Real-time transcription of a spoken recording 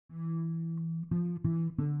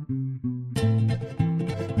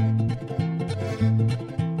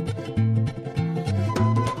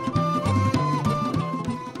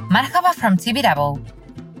Marhaba from TV Dabo.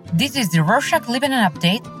 This is the Rorschach Lebanon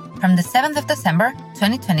update from the 7th of December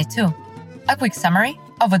 2022. A quick summary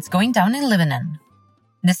of what's going down in Lebanon.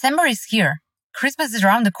 December is here, Christmas is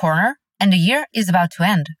around the corner, and the year is about to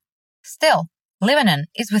end. Still, Lebanon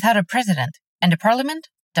is without a president, and the parliament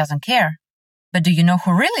doesn't care. But do you know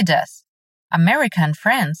who really does? America and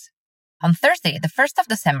France. On Thursday, the 1st of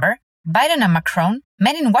December, Biden and Macron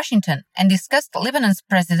met in Washington and discussed Lebanon's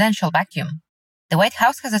presidential vacuum. The White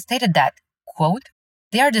House has stated that, quote,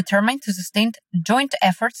 they are determined to sustain joint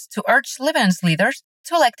efforts to urge Lebanon's leaders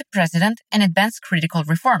to elect a president and advance critical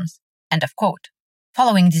reforms, end of quote.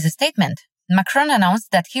 Following this statement, Macron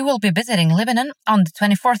announced that he will be visiting Lebanon on the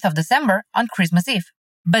 24th of December on Christmas Eve,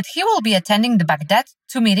 but he will be attending the Baghdad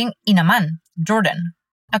II meeting in Amman, Jordan.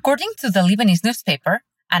 According to the Lebanese newspaper,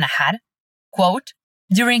 Anahad, quote,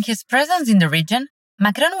 during his presence in the region,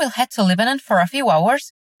 Macron will head to Lebanon for a few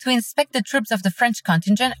hours to inspect the troops of the French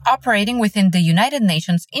contingent operating within the United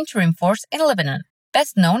Nations Interim Force in Lebanon,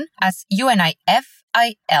 best known as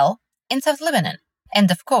UNIFIL in South Lebanon, end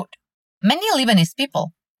of quote. Many Lebanese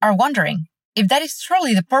people are wondering if that is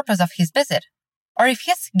truly the purpose of his visit, or if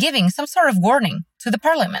he's giving some sort of warning to the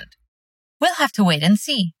parliament. We'll have to wait and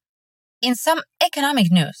see. In some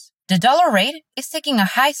economic news, the dollar rate is taking a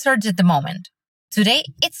high surge at the moment. Today,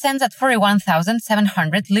 it stands at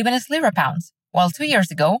 41,700 Lebanese lira pounds, while 2 years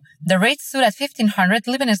ago, the rate stood at 1,500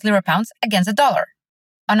 Lebanese lira pounds against the dollar.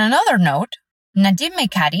 On another note, Najib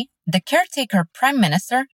Mikati, the caretaker prime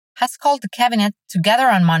minister, has called the cabinet together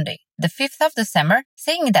on Monday, the 5th of December,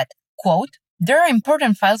 saying that, quote, there are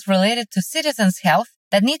important files related to citizens' health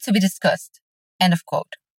that need to be discussed, end of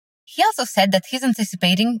quote. He also said that he's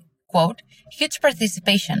anticipating, quote, huge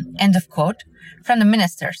participation, end of quote, from the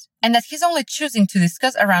ministers, and that he's only choosing to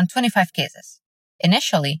discuss around 25 cases.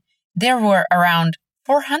 Initially, there were around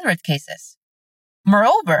 400 cases.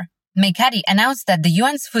 Moreover, Mikati announced that the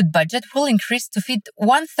UN's food budget will increase to feed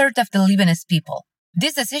 1/3 of the Lebanese people.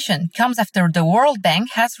 This decision comes after the World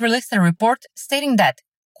Bank has released a report stating that,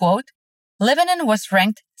 quote, Lebanon was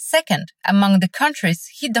ranked second among the countries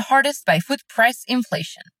hit the hardest by food price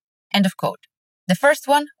inflation, end of quote. The first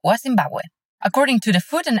one was Zimbabwe. According to the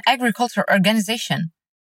Food and Agriculture Organization,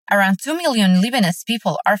 around 2 million Lebanese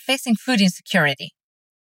people are facing food insecurity.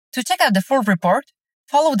 To check out the full report,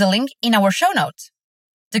 follow the link in our show notes.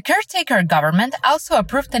 The caretaker government also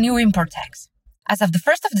approved a new import tax. As of the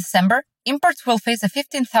 1st of December, imports will face a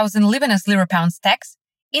 15,000 Lebanese lira pounds tax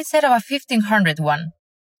instead of a 1,500 one.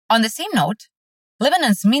 On the same note,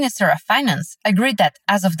 Lebanon's Minister of Finance agreed that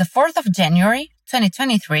as of the 4th of January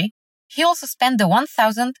 2023, he will suspend the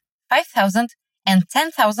 1,000, 5,000, and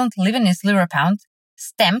 10,000 Lebanese lira pound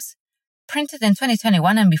stamps printed in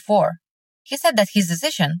 2021 and before. He said that his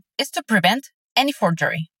decision is to prevent any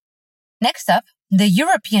forgery. Next up, the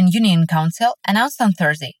European Union Council announced on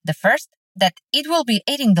Thursday, the 1st, that it will be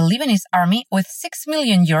aiding the Lebanese army with 6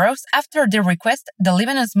 million euros after the request the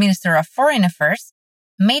Lebanon's Minister of Foreign Affairs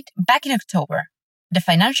made back in October. The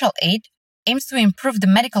financial aid aims to improve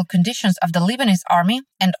the medical conditions of the Lebanese army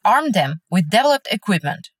and arm them with developed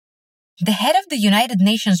equipment. The head of the United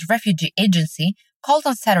Nations Refugee Agency called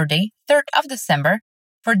on Saturday, 3rd of December,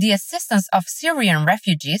 for the assistance of Syrian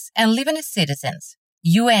refugees and Lebanese citizens.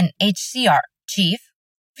 UNHCR chief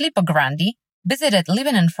Filippo Grandi visited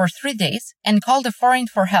Lebanon for 3 days and called the foreign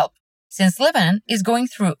for help, since Lebanon is going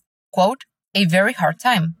through, quote, a very hard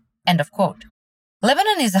time, end of quote.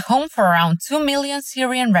 Lebanon is a home for around 2 million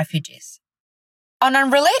Syrian refugees. On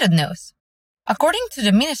unrelated news, according to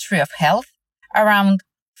the Ministry of Health, around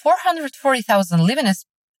 440,000 Lebanese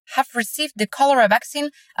have received the cholera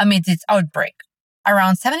vaccine amid its outbreak.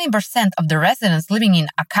 Around 70% of the residents living in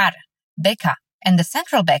Akkar, Bekaa, and the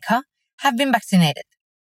central Bekaa have been vaccinated.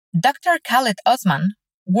 Dr. Khaled Osman,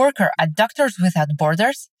 worker at Doctors Without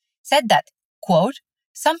Borders, said that, quote,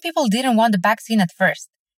 some people didn't want the vaccine at first.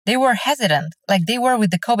 They were hesitant, like they were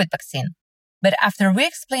with the COVID vaccine. But after we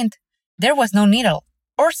explained there was no needle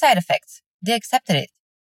or side effects, they accepted it,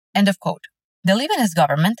 end of quote. The Lebanese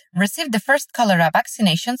government received the first cholera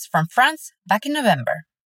vaccinations from France back in November.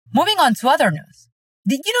 Moving on to other news.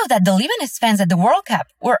 Did you know that the Lebanese fans at the World Cup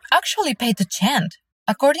were actually paid to chant?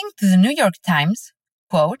 According to the New York Times,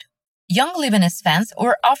 quote, young Lebanese fans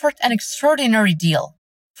were offered an extraordinary deal.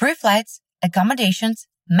 Free flights, accommodations,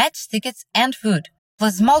 match tickets, and food,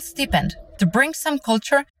 plus small stipend to bring some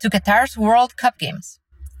culture to Qatar's World Cup games.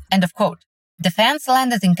 End of quote. The fans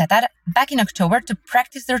landed in Qatar back in October to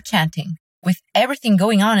practice their chanting. With everything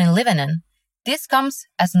going on in Lebanon, this comes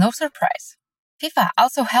as no surprise. FIFA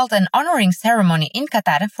also held an honoring ceremony in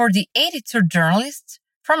Qatar for the 82 journalists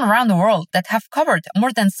from around the world that have covered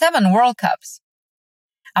more than 7 World Cups.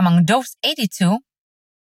 Among those 82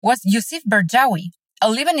 was Yousif Berjawi, a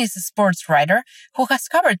Lebanese sports writer who has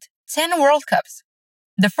covered 10 World Cups.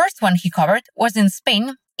 The first one he covered was in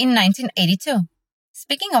Spain in 1982.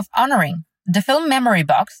 Speaking of honoring, the film Memory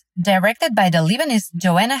Box, directed by the Lebanese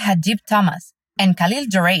Joanna Hadjib Thomas and Khalil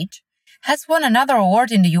Joreij, has won another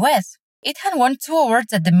award in the US. It had won 2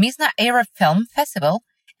 awards at the Misna Arab Film Festival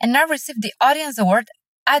and now received the Audience Award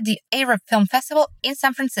at the Arab Film Festival in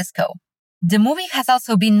San Francisco. The movie has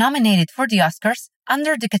also been nominated for the Oscars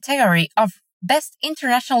under the category of Best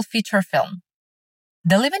International Feature Film.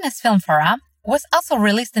 The Lebanese film Farah was also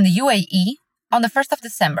released in the UAE on the 1st of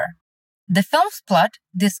December. The film's plot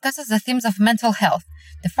discusses the themes of mental health,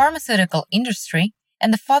 the pharmaceutical industry,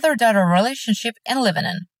 and the father-daughter relationship in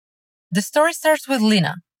Lebanon. The story starts with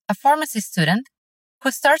Lina, a pharmacy student,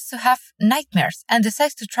 who starts to have nightmares and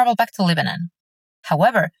decides to travel back to Lebanon.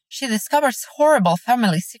 However, she discovers horrible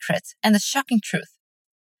family secrets and the shocking truth.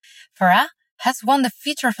 Farah has won the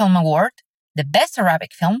Feature Film Award, the Best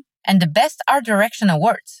Arabic Film, and the Best Art Direction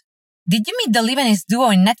Awards. Did you meet the Lebanese duo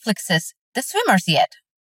in Netflix's The Swimmers yet?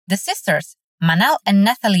 The sisters, Manal and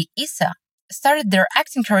Nathalie Issa, started their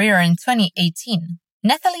acting career in 2018.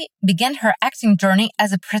 Nathalie began her acting journey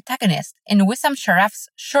as a protagonist in Wissam Sharaf's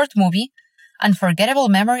short movie, Unforgettable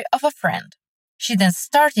Memory of a Friend. She then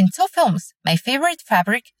starred in 2 films, My Favorite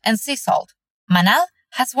Fabric and Sea Salt. Manal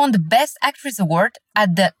has won the Best Actress Award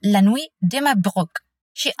at the La Nuit de Mabrouk.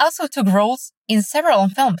 She also took roles in several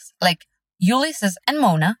films like Ulysses and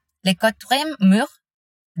Mona, Le Quatrième Mur,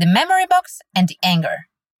 The Memory Box, and The Anger.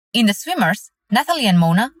 In The Swimmers, Nathalie and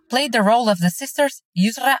Mona played the role of the sisters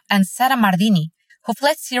Yusra and Sara Mardini, who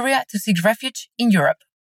fled Syria to seek refuge in Europe.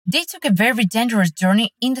 They took a very dangerous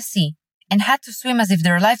journey in the sea and had to swim as if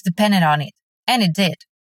their lives depended on it, and it did,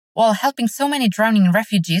 while helping so many drowning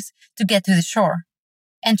refugees to get to the shore.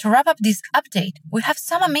 And to wrap up this update, we have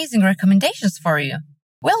some amazing recommendations for you.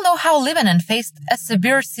 We'll know how Lebanon faced a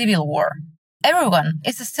severe civil war. Everyone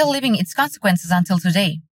is still living its consequences until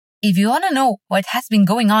today. If you want to know what has been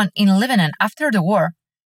going on in Lebanon after the war,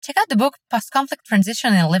 check out the book Post-Conflict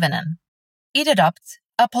Transition in Lebanon. It adopts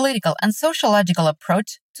a political and sociological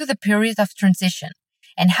approach to the period of transition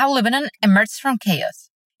and how Lebanon emerged from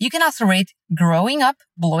chaos. You can also read Growing Up,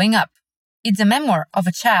 Blowing Up. It's a memoir of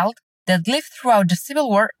a child that lived throughout the Civil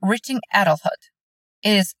War reaching adulthood.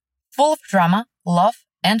 It is full of drama, love,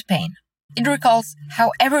 and pain. It recalls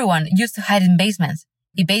how everyone used to hide in basements,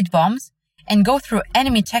 evade bombs, and go through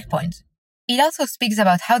enemy checkpoints. It also speaks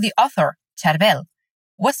about how the author, Charbel,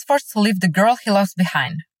 was forced to leave the girl he loves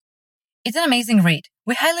behind. It's an amazing read.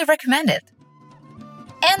 We highly recommend it.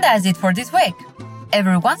 And that's it for this week.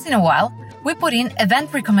 Every once in a while, we put in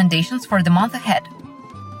event recommendations for the month ahead.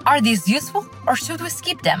 Are these useful or should we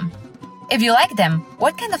skip them? If you like them,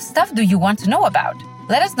 what kind of stuff do you want to know about?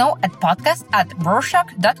 Let us know at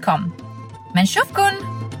podcast@rorschach.com.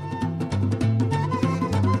 Menshufkun!